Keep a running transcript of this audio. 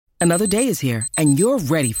Another day is here, and you're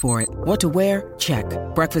ready for it. What to wear? Check.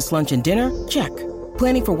 Breakfast, lunch, and dinner? Check.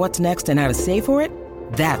 Planning for what's next and how to save for it?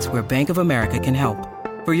 That's where Bank of America can help.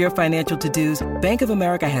 For your financial to-dos, Bank of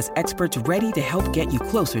America has experts ready to help get you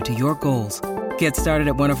closer to your goals. Get started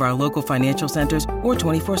at one of our local financial centers or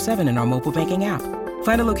 24/7 in our mobile banking app.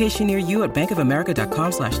 Find a location near you at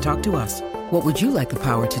bankofamerica.com/talktous. What would you like the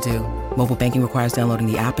power to do? Mobile banking requires downloading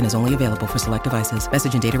the app and is only available for select devices.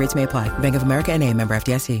 Message and data rates may apply. Bank of America NA, member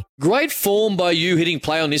FDIC. Great form by you hitting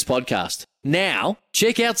play on this podcast. Now,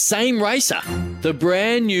 check out Same Racer, the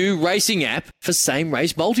brand new racing app for same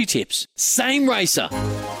race multi-tips. Same Racer.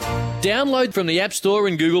 Download from the App Store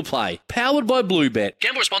and Google Play. Powered by Bluebet.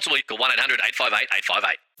 Gamble responsibly. Call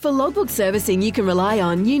 1-800-858-858. For logbook servicing you can rely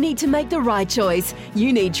on, you need to make the right choice.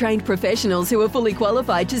 You need trained professionals who are fully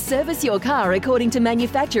qualified to service your car according to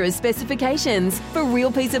manufacturer's specifications. For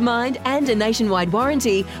real peace of mind and a nationwide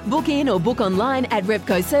warranty, book in or book online at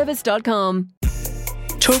repcoservice.com.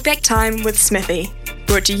 Talkback Time with Smithy.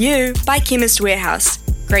 Brought to you by Chemist Warehouse.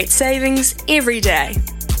 Great savings every day.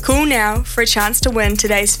 Call now for a chance to win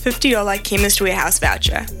today's $50 Chemist Warehouse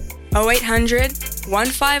voucher. 0800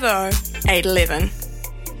 150 811.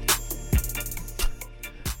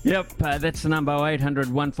 Yep, that's the number,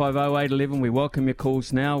 0800 150 811. We welcome your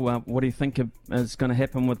calls now. What do you think is going to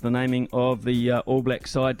happen with the naming of the All Black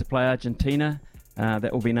side to play Argentina?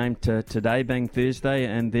 That will be named today, being Thursday.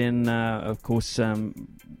 And then, of course,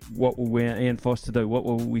 what will Ian Foster do? What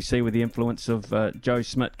will we see with the influence of Joe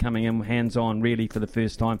Schmidt coming in hands-on really for the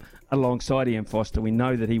first time alongside Ian Foster? We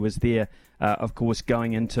know that he was there, of course,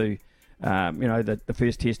 going into the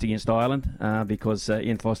first test against Ireland because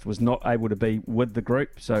Ian Foster was not able to be with the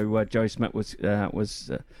group. So Joe Schmidt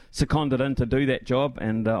was seconded in to do that job,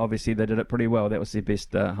 and obviously they did it pretty well. That was their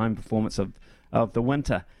best home performance of the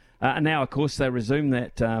winter. And now, of course, they resume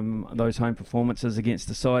that those home performances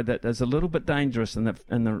against a side that is a little bit dangerous in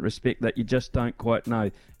the respect that you just don't quite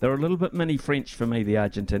know. They're a little bit mini French for me, the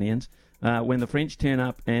Argentinians. When the French turn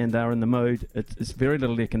up and are in the mood, it's very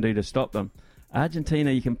little you can do to stop them.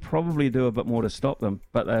 Argentina, you can probably do a bit more to stop them,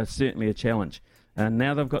 but they're certainly a challenge. And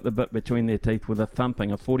now they've got the bit between their teeth with a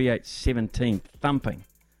 48-17 thumping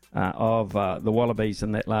of the Wallabies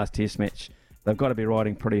in that last test match. They've got to be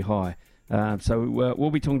riding pretty high. So we'll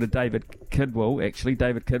be talking to David Kidwell,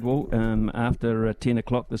 after 10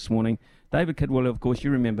 o'clock this morning. David Kidwell, of course,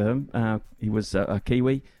 you remember him. He was a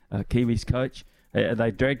Kiwi, Kiwis coach.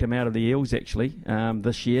 They dragged him out of the Eels, actually,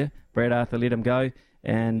 this year. Brad Arthur let him go,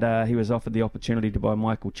 and he was offered the opportunity by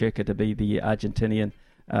Michael Cheika to be the Argentinian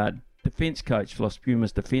defence coach, Los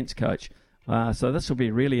Pumas defence coach. So this will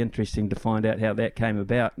be really interesting to find out how that came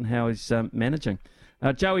about and how he's managing.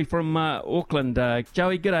 Joey from Auckland.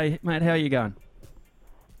 Joey, g'day, mate. How are you going?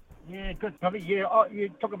 Yeah, good, Smithy. Yeah, you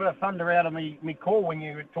took a bit of thunder out of me call when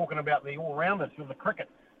you were talking about the all-rounders with the cricket.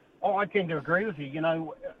 I tend to agree with you. You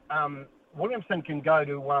know, Williamson can go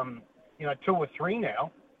to, 2 or 3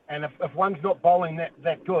 now, and if one's not bowling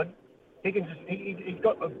that good, he can just he's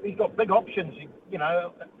got big options,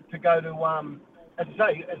 to go to, as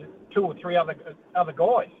I say, 2 or 3 other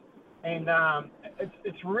guys, and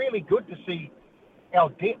it's really good to see our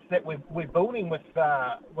depth that we're building with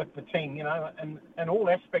the team, and all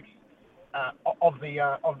aspects of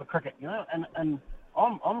the cricket, and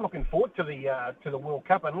I'm looking forward to the World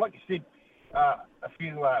Cup. And like you said a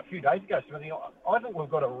few days ago, Smithy, I think we've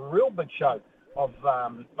got a real big show of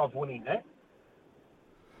winning that.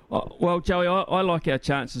 Well, Joey, I like our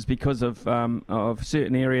chances because of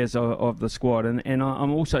certain areas of the squad, and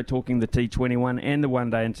I'm also talking the T21 and the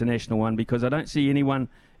One-Day International one, because I don't see anyone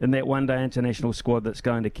in that One-Day International squad that's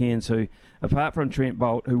going to Cairns who, apart from Trent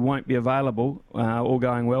Boult, who won't be available, all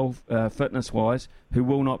going well fitness-wise, who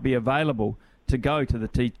will not be available to go to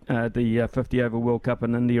the 50 over World Cup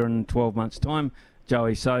in India in 12 months' time,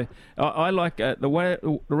 Joey. So I like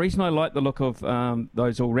the reason I like the look of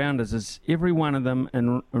those all-rounders is every one of them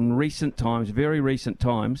in recent times, very recent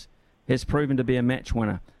times, has proven to be a match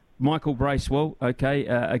winner. Michael Bracewell,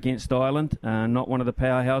 against Ireland, not one of the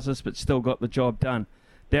powerhouses, but still got the job done.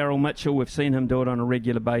 Daryl Mitchell, we've seen him do it on a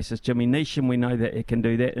regular basis. Jimmy Neesham, we know that he can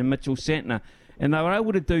do that, and Mitchell Santner. And they were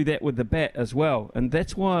able to do that with the bat as well. And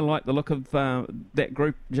that's why I like the look of that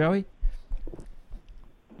group, Joey.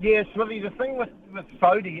 Yeah, Smithy, the thing with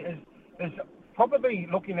Sodhi is probably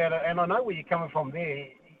looking at it, and I know where you're coming from there,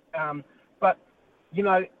 but,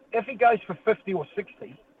 if he goes for 50 or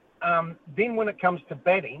 60, then when it comes to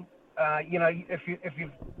batting, if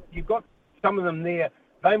you've got some of them there,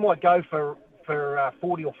 they might go for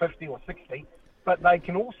 40 or 50 or 60, but they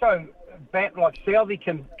can also bat like Southey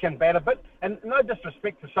can bat a bit. And no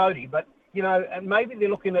disrespect to Sodhi, but, and maybe they're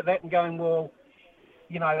looking at that and going, well,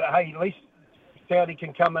 hey, at least Saudi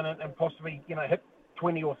can come in and possibly, hit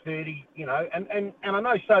 20 or 30, and I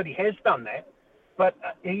know Saudi has done that, but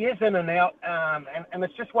he is in and out, and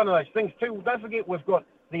it's just one of those things too. Don't forget we've got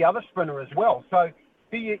the other spinner as well. So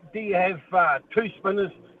do you have two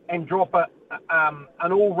spinners and drop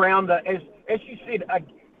an all-rounder, as you said,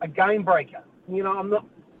 a game breaker?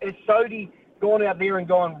 Has Saudi gone out there and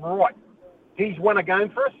gone, right, he's won a game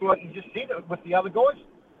for us, like you just said, with the other guys?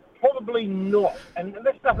 Probably not, and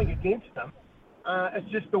that's nothing against him. It's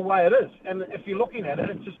just the way it is. And if you're looking at it,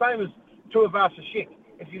 it's the same as Tuivasa-Sheck.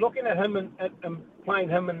 If you're looking at him and playing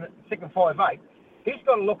him in the second 5-8, he's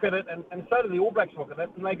got to look at it, and so do the All Blacks look at it,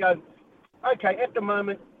 and they go, okay, at the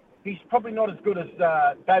moment, he's probably not as good as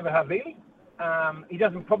David Havili. He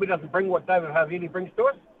probably doesn't bring what David Havili brings to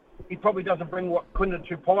us. He probably doesn't bring what Quinton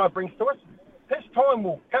Tupaia brings to us. His time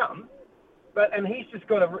will come, and he's just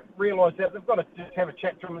got to realise that. They've got to just have a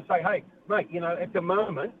chat to him and say, hey, mate, at the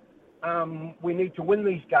moment, we need to win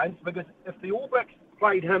these games, because if the All Blacks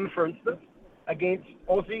played him, for instance, against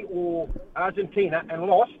Aussie or Argentina and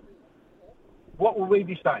lost, what will we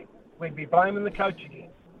be saying? We'd be blaming the coach again.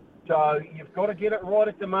 So you've got to get it right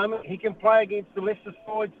at the moment. He can play against the lesser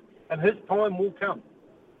sides, and his time will come.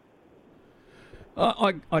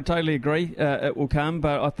 I totally agree. It will come,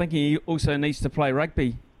 but I think he also needs to play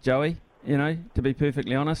rugby, Joey. To be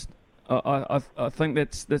perfectly honest, I think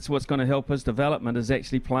that's what's going to help his development, is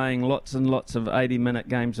actually playing lots and lots of 80-minute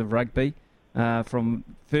games of rugby, from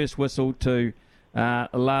first whistle to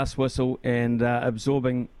last whistle, and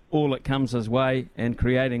absorbing all that comes his way and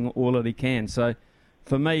creating all that he can. So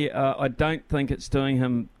for me, I don't think it's doing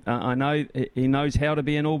him. I know he knows how to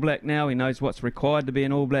be an All Black now. He knows what's required to be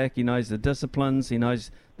an All Black. He knows the disciplines. He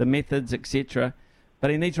knows the methods, etc. But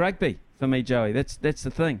he needs rugby for me, Joey. That's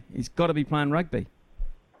the thing. He's got to be playing rugby.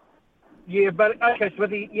 Yeah, but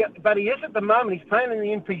he is at the moment. He's playing in the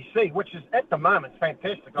NPC, which is at the moment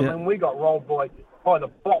fantastic. I mean, we got rolled by the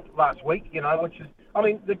Bop last week. Which is,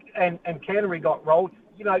 and Canterbury got rolled.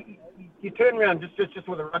 You turn around just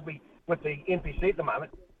with the rugby with the NPC at the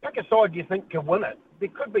moment. Pick a side you think can win it. There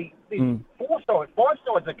could be 5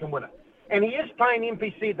 sides that can win it. And he is playing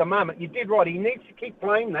NPC at the moment. You did right. He needs to keep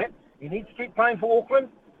playing that. He needs to keep playing for Auckland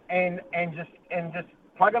and just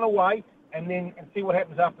plugging away and see what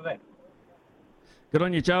happens after that. Good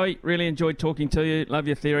on you, Joey. Really enjoyed talking to you. Love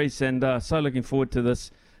your theories, and so looking forward to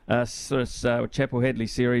this Chapel Hadley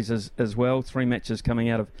series as well. 3 matches coming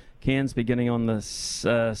out of Cairns, beginning on the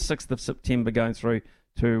 6th of September, going through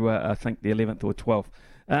to, I think, the 11th or 12th.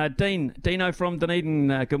 Dino from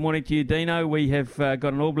Dunedin. Good morning to you, Dino. We have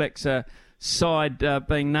got an All Blacks side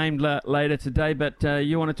being named later today, but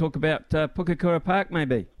you want to talk about Pukekura Park,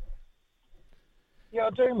 maybe? Yeah, I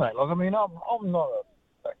do, mate. Look, I mean, I'm not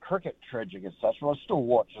a cricket tragic as such, but I still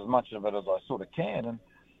watch as much of it as I sort of can. And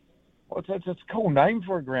it's a cool name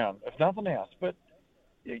for a ground, if nothing else. But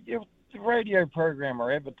the radio program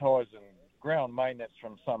are advertising ground maintenance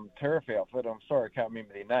from some turf outfit. I'm sorry I can't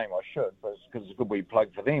remember their name. I should, because it's a good wee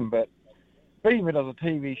plug for them. But Beaver does a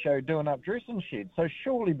TV show doing up dressing sheds. So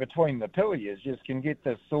surely between the two of you just can get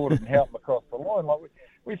this sorted and help them across the line. Like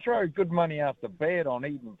we throw good money after bad on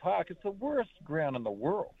Eden Park. It's the worst ground in the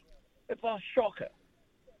world. It's a shocker.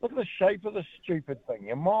 Look at the shape of the stupid thing.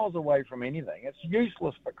 You're miles away from anything. It's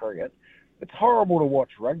useless for cricket. It's horrible to watch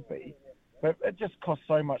rugby, but it just costs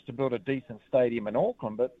so much to build a decent stadium in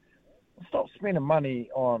Auckland. But stop spending money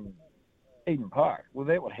on Eden Park. Well,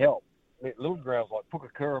 that would help. Little grounds like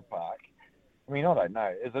Pukekura Park. I mean, I don't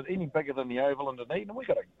know. Is it any bigger than the Oval in Dunedin? We've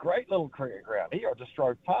got a great little cricket ground here. I just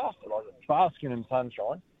drove past it. I was basking in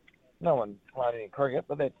sunshine. No one playing any cricket,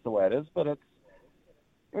 but that's the way it is. But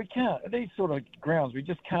we can't. These sort of grounds, we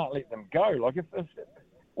just can't let them go. Like,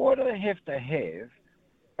 why do they have to have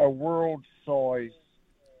a world-size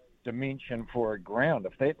dimension for a ground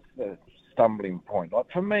if that's the stumbling point? Like,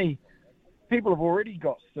 for me, people have already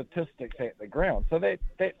got statistics at the ground, so that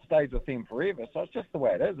stays with them forever. So it's just the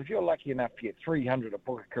way it is. If you're lucky enough to get 300 at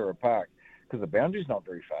Pukekura Park because the boundary's not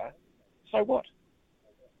very far, so what?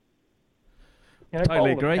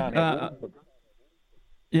 Totally agree.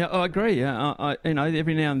 Yeah, I agree.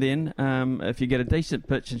 Every now and then, if you get a decent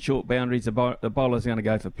pitch and short boundaries, the bowler's going to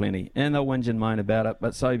go for plenty, and they'll whinge and moan about it.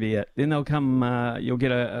 But so be it. Then they'll come. You'll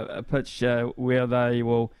get a pitch where they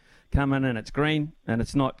will come in and it's green and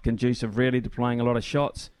it's not conducive really to playing a lot of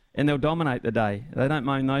shots, and they'll dominate the day. They don't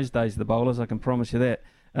moan those days, the bowlers. I can promise you that.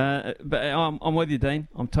 But I'm with you, Dean.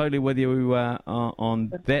 I'm totally with you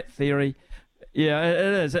on that theory. Yeah,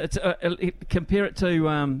 it is. Compare it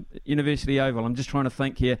to University Oval. I'm just trying to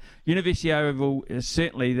think here. University Oval is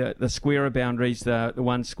certainly the squarer boundaries, the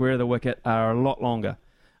one square of the wicket, are a lot longer.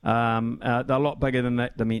 They're a lot bigger than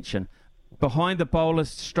that dimension. Behind the bowlers,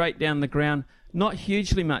 straight down the ground, not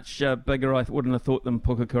hugely much bigger, I wouldn't have thought, than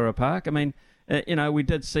Pukakura Park. I mean, we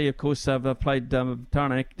did see, of course, they've played,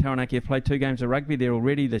 Taranaki have played 2 games of rugby there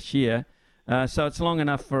already this year. So it's long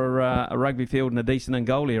enough for a rugby field and a decent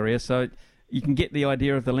in-goal area, so you can get the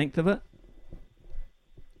idea of the length of it.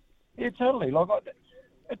 Yeah, totally. Like,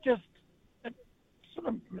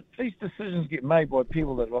 these decisions get made by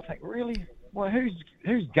people that I think, really, well,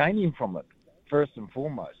 who's gaining from it, first and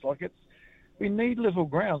foremost? Like, we need little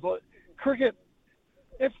grounds. Like, cricket,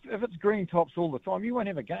 if it's green tops all the time, you won't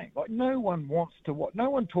have a game. Like, no one wants to watch. No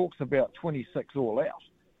one talks about 26 all out.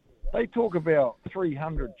 They talk about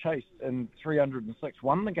 300 chased and 306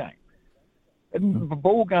 won the game. And the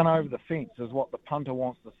ball going over the fence is what the punter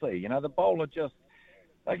wants to see. The bowler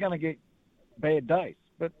they're going to get bad days.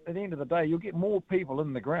 But at the end of the day, you'll get more people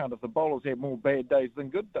in the ground if the bowlers have more bad days than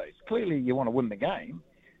good days. Clearly, you want to win the game,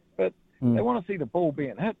 but they want to see the ball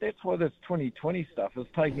being hit. That's why this 2020 stuff is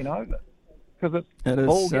taking over, because it's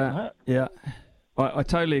ball getting hit. Yeah. I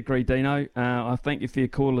totally agree, Dino. I thank you for your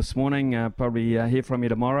call this morning. Probably hear from you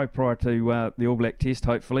tomorrow prior to the All Black Test,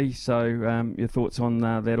 hopefully. So your thoughts on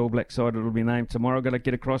that All Black side that will be named tomorrow. Got to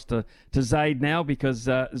get across to Zaid now, because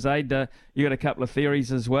Zaid, you got a couple of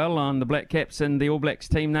theories as well on the Black Caps and the All Blacks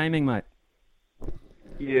team naming, mate.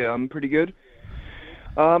 Yeah, I'm pretty good.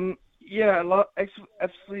 I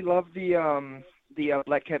absolutely love the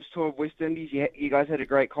Black Caps tour of West Indies. You guys had a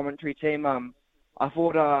great commentary team. I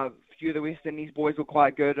thought few of the West Indies boys were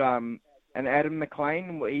quite good, and Adam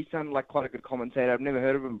McLean, he sounded like quite a good commentator. I've never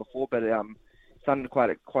heard of him before, but sounded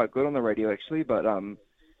quite good on the radio actually. But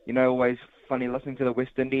always funny listening to the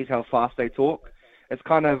West Indies, how fast they talk. It's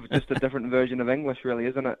kind of just a different version of English, really,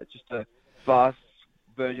 isn't it? It's just a fast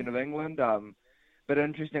version of England. But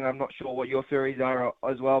interesting. I'm not sure what your theories are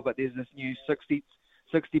as well, but there's this new 60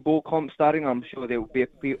 ball comp starting. I'm sure there will be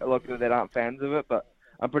a lot of people that aren't fans of it, but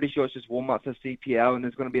I'm pretty sure it's just warm-ups of CPL, and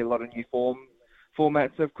there's going to be a lot of new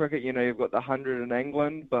formats of cricket. You've got the 100 in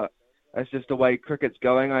England, but it's just the way cricket's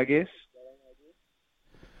going, I guess.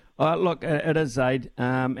 Look, it is, Zaid,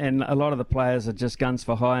 and a lot of the players are just guns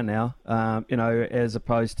for hire now, as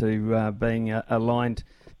opposed to being aligned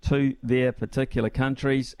to their particular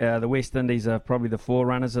countries. The West Indies are probably the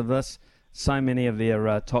forerunners of this. So many of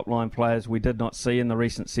their top-line players we did not see in the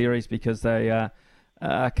recent series because they are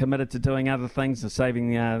committed to doing other things and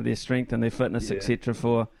saving their strength and their fitness, etc.,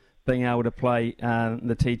 for being able to play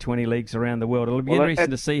the T20 leagues around the world. It'll be interesting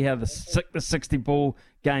to see how the 60-ball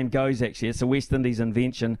game goes, actually. It's a West Indies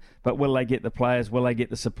invention, but will they get the players, will they get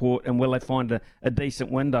the support, and will they find a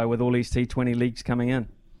decent window with all these T20 leagues coming in?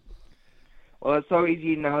 Well, it's so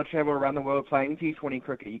easy now to travel around the world playing T20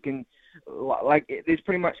 cricket. You can, there's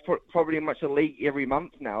probably much a league every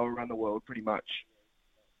month now around the world, pretty much.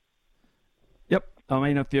 Yep. I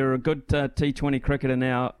mean, if you're a good T20 cricketer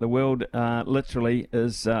now, the world literally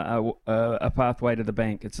is a pathway to the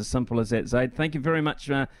bank. It's as simple as that, Zaid. Thank you very much,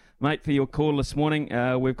 mate, for your call this morning.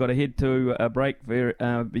 We've got to head to a break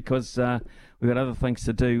because we've got other things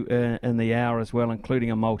to do in the hour as well,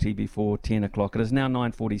 including a multi before 10 o'clock. It is now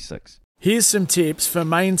 9:46. Here's some tips for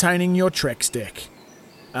maintaining your Trex deck.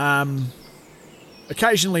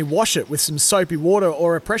 Occasionally wash it with some soapy water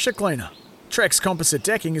or a pressure cleaner. Trex composite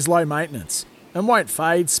decking is low maintenance and won't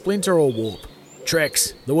fade, splinter or warp.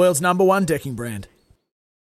 Trex, the world's #1 decking brand.